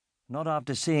Not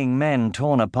after seeing men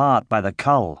torn apart by the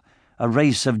cull, a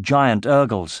race of giant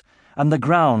urgles, and the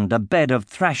ground a bed of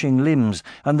thrashing limbs,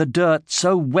 and the dirt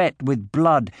so wet with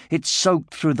blood it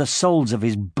soaked through the soles of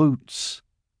his boots.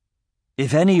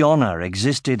 If any honour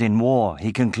existed in war,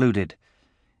 he concluded,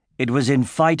 it was in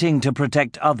fighting to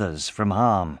protect others from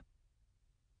harm.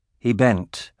 He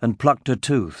bent and plucked a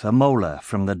tooth, a molar,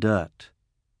 from the dirt.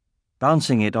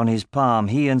 Bouncing it on his palm,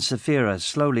 he and Sapphira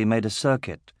slowly made a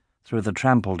circuit through the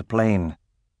trampled plain.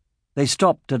 They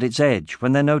stopped at its edge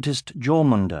when they noticed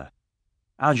Jormungandr,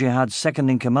 Aujihad's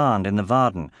second-in-command in the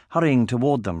Varden, hurrying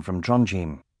toward them from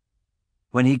Trondheim.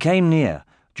 When he came near,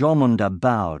 Jormungandr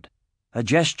bowed, a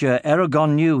gesture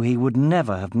Eragon knew he would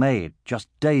never have made just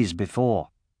days before.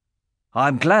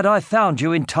 "I'm glad I found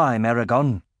you in time,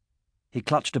 Eragon." He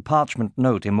clutched a parchment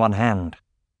note in one hand.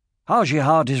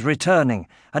 "Aujihad is returning,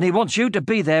 and he wants you to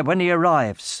be there when he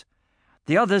arrives.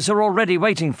 The others are already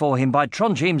waiting for him by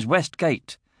Trondheim's west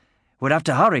gate. We'll have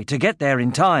to hurry to get there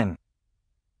in time."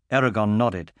 Eragon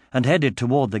nodded and headed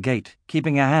toward the gate,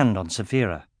 keeping a hand on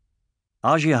Sapphira.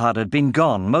 Aujihad had been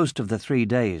gone most of the 3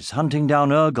 days, hunting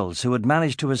down urgles who had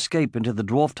managed to escape into the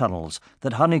dwarf tunnels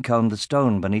that honeycombed the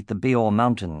stone beneath the Bior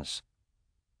Mountains.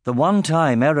 The one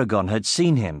time Eragon had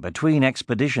seen him between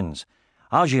expeditions,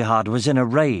 Aujihad was in a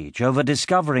rage over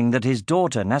discovering that his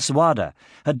daughter Naswada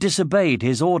had disobeyed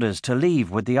his orders to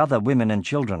leave with the other women and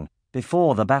children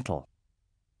before the battle.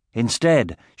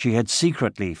 Instead, she had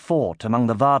secretly fought among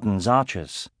the Varden's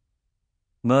archers.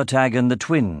 Murtagh and the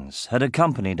twins had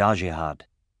accompanied Aujihad.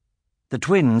 The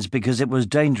twins because it was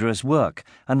dangerous work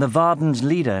and the Varden's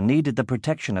leader needed the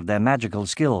protection of their magical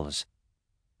skills,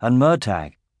 and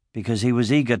Murtagh because he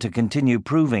was eager to continue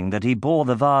proving that he bore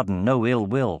the Varden no ill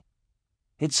will.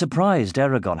 It surprised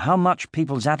Eragon how much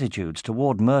people's attitudes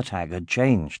toward Murtagh had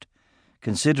changed,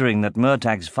 considering that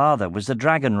Murtagh's father was the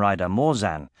dragon rider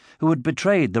Morzan, who had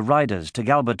betrayed the riders to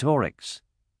Galbatorix.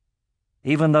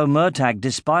 Even though Murtagh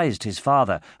despised his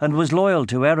father and was loyal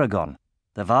to Eragon,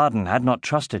 the Varden had not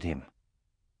trusted him.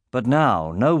 But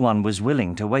now no one was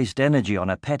willing to waste energy on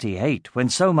a petty hate when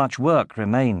so much work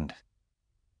remained.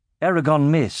 Eragon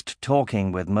missed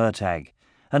talking with Murtagh,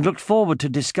 and looked forward to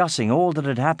discussing all that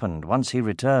had happened once he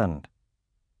returned.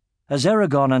 As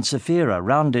Eragon and Sapphira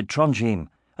rounded Trondheim,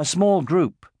 a small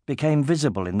group became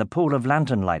visible in the pool of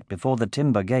lantern light before the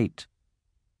timber gate.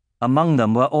 Among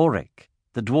them were Auric,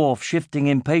 the dwarf shifting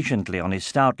impatiently on his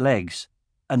stout legs,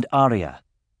 and Arya.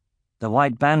 The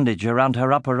white bandage around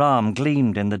her upper arm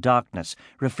gleamed in the darkness,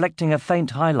 reflecting a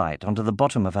faint highlight onto the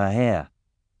bottom of her hair.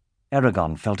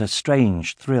 Eragon felt a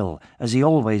strange thrill, as he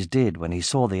always did when he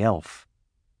saw the elf.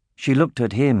 She looked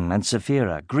at him and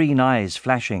Sapphira, green eyes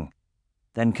flashing,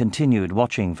 then continued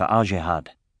watching for Aujihad.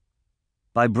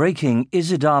 By breaking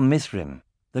Isidar Mithrim,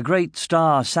 the great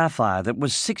star sapphire that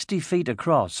was 60 feet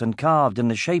across and carved in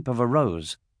the shape of a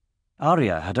rose,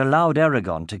 Arya had allowed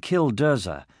Eragon to kill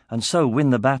Durza and so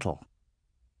win the battle.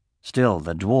 Still,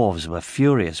 the dwarves were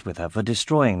furious with her for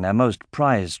destroying their most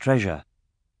prized treasure.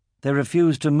 They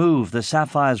refused to move the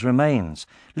sapphire's remains,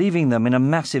 leaving them in a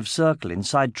massive circle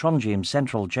inside Trondheim's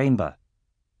central chamber.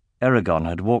 Eragon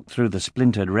had walked through the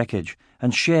splintered wreckage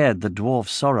and shared the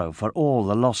dwarf's sorrow for all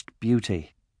the lost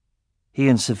beauty. He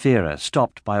and Sapphira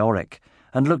stopped by Auric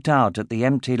and looked out at the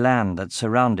empty land that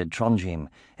surrounded Trondheim,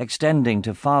 extending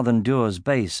to Farthendur's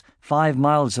base 5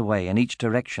 miles away in each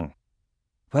direction.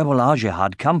 "Where will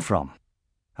Aujihad come from?"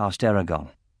 asked Eragon.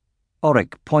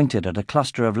 Auric pointed at a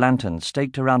cluster of lanterns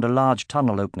staked around a large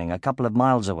tunnel opening a couple of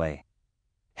miles away.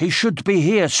 "He should be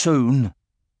here soon."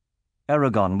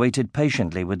 Eragon waited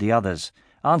patiently with the others,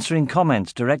 answering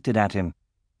comments directed at him,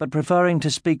 but preferring to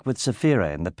speak with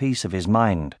Sapphira in the peace of his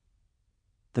mind.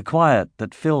 The quiet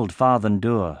that filled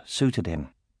Farthendur suited him.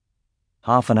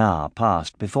 Half an hour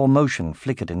passed before motion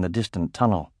flickered in the distant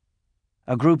tunnel.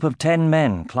 A group of 10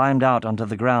 men climbed out onto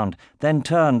the ground, then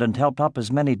turned and helped up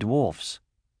as many dwarfs.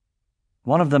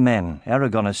 One of the men,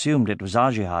 Eragon assumed it was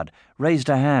Aujihad, raised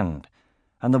a hand,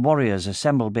 and the warriors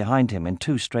assembled behind him in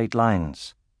 2 straight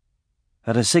lines.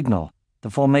 At a signal,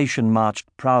 the formation marched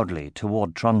proudly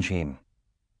toward Trondheim.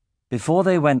 Before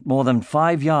they went more than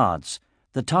 5 yards,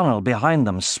 the tunnel behind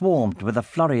them swarmed with a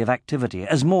flurry of activity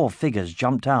as more figures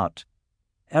jumped out.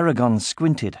 Eragon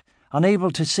squinted, unable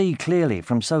to see clearly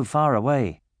from so far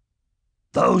away.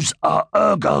 "Those are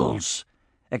urgles!"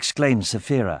 exclaimed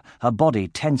Sapphira, her body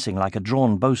tensing like a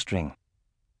drawn bowstring.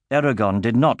 Eragon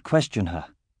did not question her.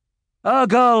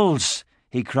 "Urgles!"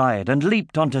 he cried, and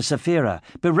leaped onto Sapphira,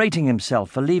 berating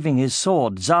himself for leaving his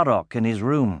sword Zarok in his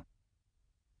room.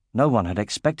 No one had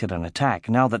expected an attack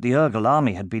now that the Urgle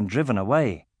army had been driven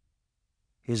away.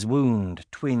 His wound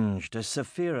twinged as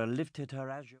Sapphira lifted her azure.